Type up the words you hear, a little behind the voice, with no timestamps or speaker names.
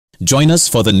Join us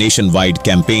for the nationwide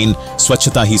campaign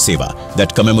Swachhata Hi Seva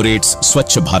that commemorates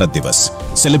Swachh Bharat Divas,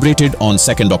 celebrated on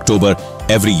 2nd October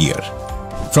every year.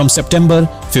 From September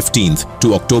 15th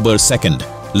to October 2nd,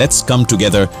 let's come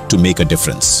together to make a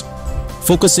difference.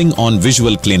 Focusing on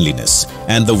visual cleanliness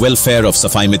and the welfare of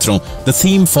Safai Mitron, the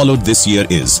theme followed this year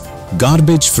is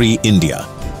Garbage Free India.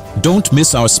 Don't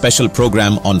miss our special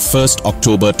program on 1st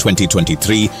October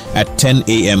 2023 at 10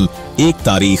 AM, Ek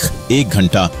Tarikh, Ek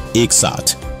Ghanta, Ek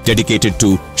Saath, dedicated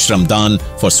to Shramdan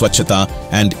for Swachhata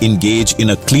and engage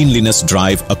in a cleanliness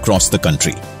drive across the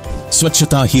country.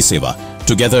 Swachhata Hi Seva.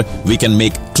 Together, we can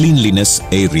make cleanliness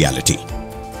a reality.